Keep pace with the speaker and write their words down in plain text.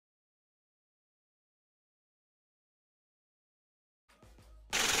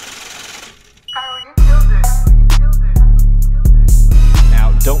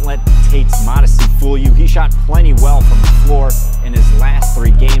Tate's modesty fool you. He shot plenty well from the floor in his last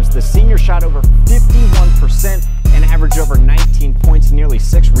 3 games. The senior shot over 51% and averaged over 19 points, nearly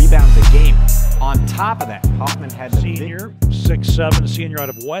 6 rebounds a game. On top of that, Hoffman had the senior, 6'7", senior out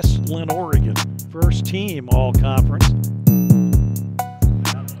of Westland, Oregon. First team all-conference.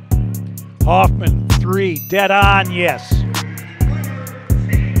 Hoffman, 3, dead on, yes.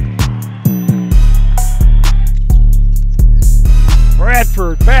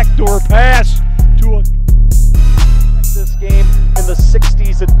 Bradford, backdoor pass to a... This game in the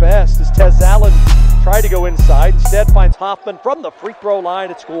 60s at best as Tez Allen tried to go inside. Instead finds Hoffman from the free throw line.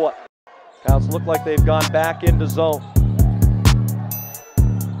 It's good. Counts look like they've gone back into zone.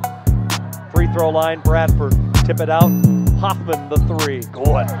 Free throw line, Bradford. Tip it out. Hoffman the 3.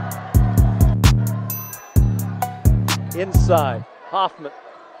 Good. Inside. Hoffman.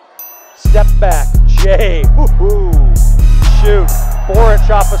 Step back. Jay. Woohoo. Shoot. Boric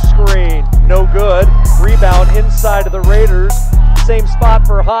off a screen. No good. Rebound inside of the Raiders. Same spot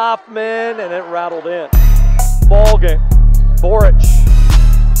for Hoffman, and it rattled in. Ball game. Boric.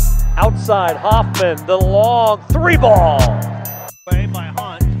 Outside. Hoffman. The long 3 ball. By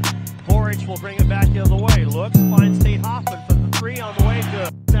Hunt. Boric will bring it back the other way. Looks, finds Tate Hoffman for the 3 on the way.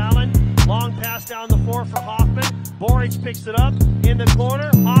 Good. Allen. Long pass down the floor for Hoffman. Boric picks it up in the corner.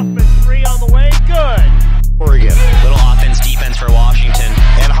 Hoffman 3 on the way. Good. Oregon. Little offense, defense for Washington.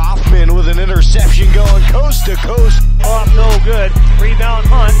 And Hoffman with an interception going coast to coast. Off no good. Rebound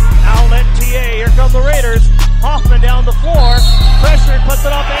Hunt. Outlet TA. Here come the Raiders. Hoffman down the floor. Pressure, puts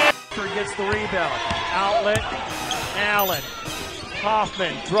it up and gets the rebound. Outlet. Allen.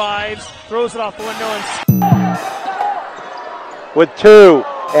 Hoffman drives. Throws it off the window and with 2.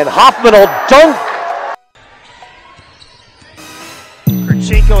 And Hoffman will dunk.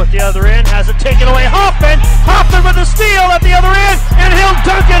 Chico at the other end has it taken away. Hoffman with a steal at the other end, and he'll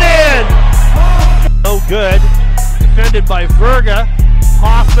dunk it in. No good. Defended by Verga.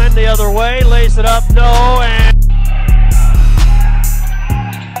 Hoffman the other way, lays it up, no, and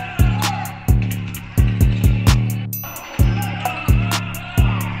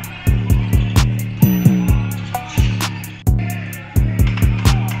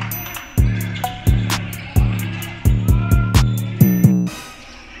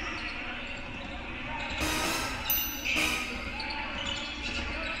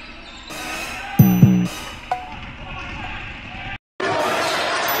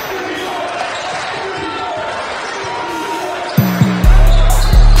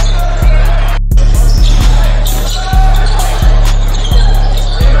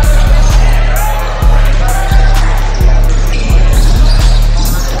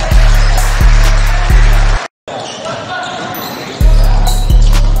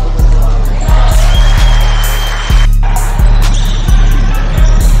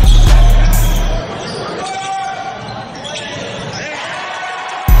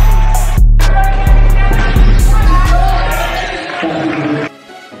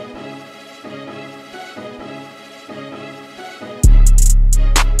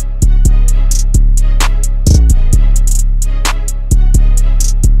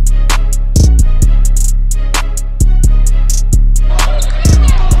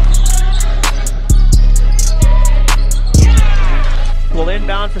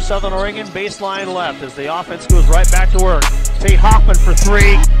inbound for Southern Oregon, baseline left as the offense goes right back to work. Tate Hoffman for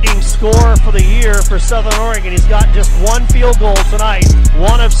 3, leading scorer for the year for Southern Oregon. He's got just 1 field goal tonight,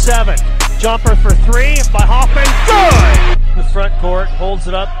 1 of 7. Jumper for 3 by Hoffman, good! In the front court, holds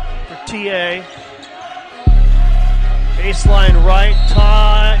it up for TA. Baseline right,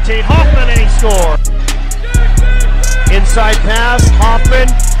 Tate Hoffman, and he scored. Inside pass,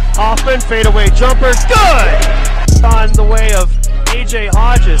 Hoffman, fadeaway jumper, good! On the way of AJ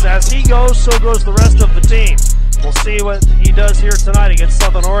Hodges. As he goes, so goes the rest of the team. We'll see what he does here tonight against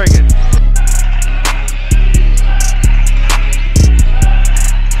Southern Oregon.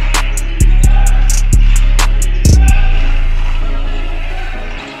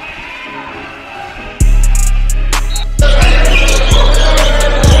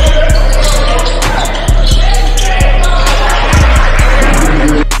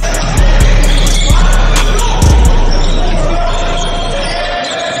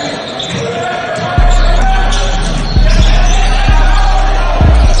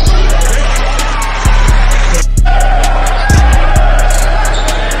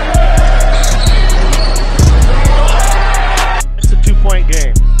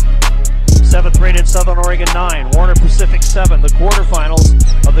 Southern Oregon 9, Warner Pacific 7, the quarterfinals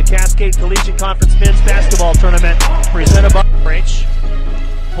of the Cascade Collegiate Conference Men's Basketball Tournament presented by Boric.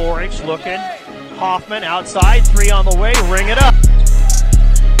 Boric looking, Hoffman outside, 3 on the way, ring it up.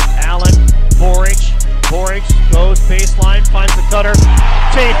 Allen, Boric goes baseline, finds the cutter.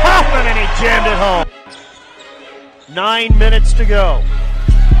 Tate Hoffman, and he jammed it home. 9 minutes to go.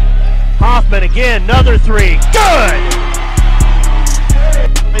 Hoffman again, another three. Good!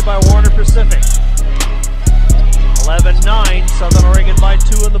 Played by Warner Pacific. 11-9, Southern Oregon by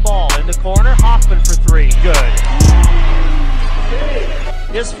 2 in the ball. In the corner, Hoffman for three. Good.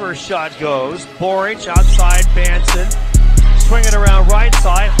 His first shot goes. Boric outside Banson. Swing it around right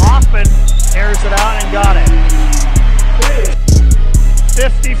side. Hoffman airs it out and got it.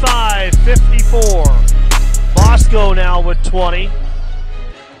 55-54. Bosco now with 20.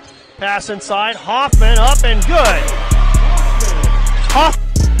 Pass inside. Hoffman up and good.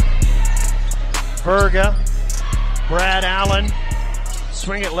 Berga. Brad Allen.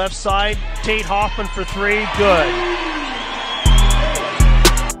 Swing it left side. Tate Hoffman for three. Good.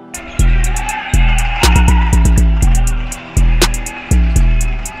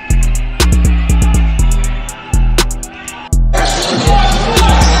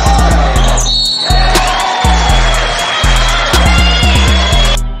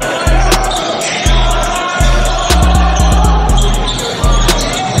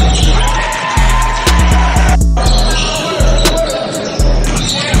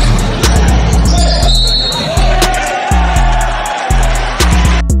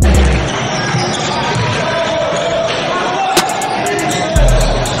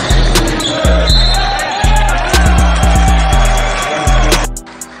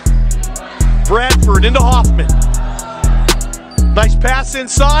 Bradford into Hoffman. Nice pass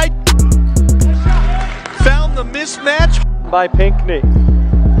inside. Found the mismatch. By Pinckney.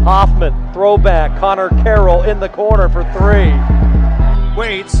 Hoffman, throwback. Connor Carroll in the corner for three.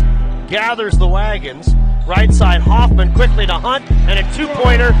 Waits, gathers the wagons. Right side, Hoffman quickly to Hunt, and a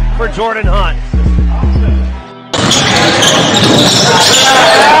two-pointer for Jordan Hunt.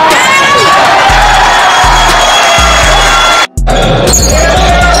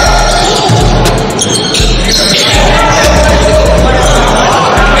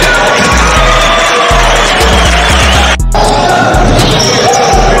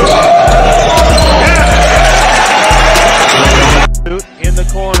 In the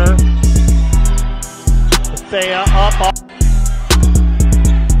corner, Thea up.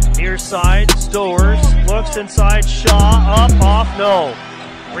 Near side, Stowers looks inside. Shaw up, off, no.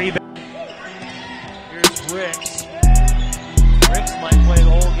 Rebound. Here's Ricks. Ricks might play the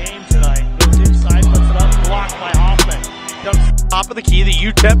whole game tonight. Goes inside, puts it up, blocked by Hoffman. Comes Top of the key, the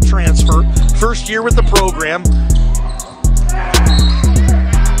UTEP transfer. First year with the program.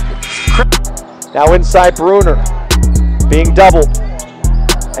 Now inside Bruner. Being doubled.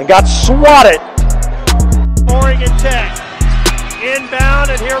 And got swatted. Oregon Tech.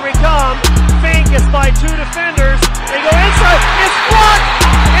 Inbound, and here we come. Fink is by two defenders. They go inside. It's blocked!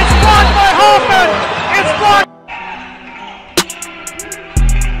 It's blocked by Hoffman! It's blocked!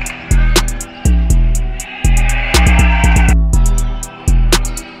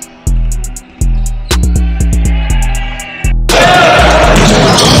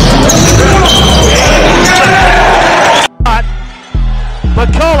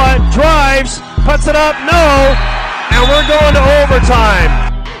 McCullough drives, puts it up, no, and we're going to overtime.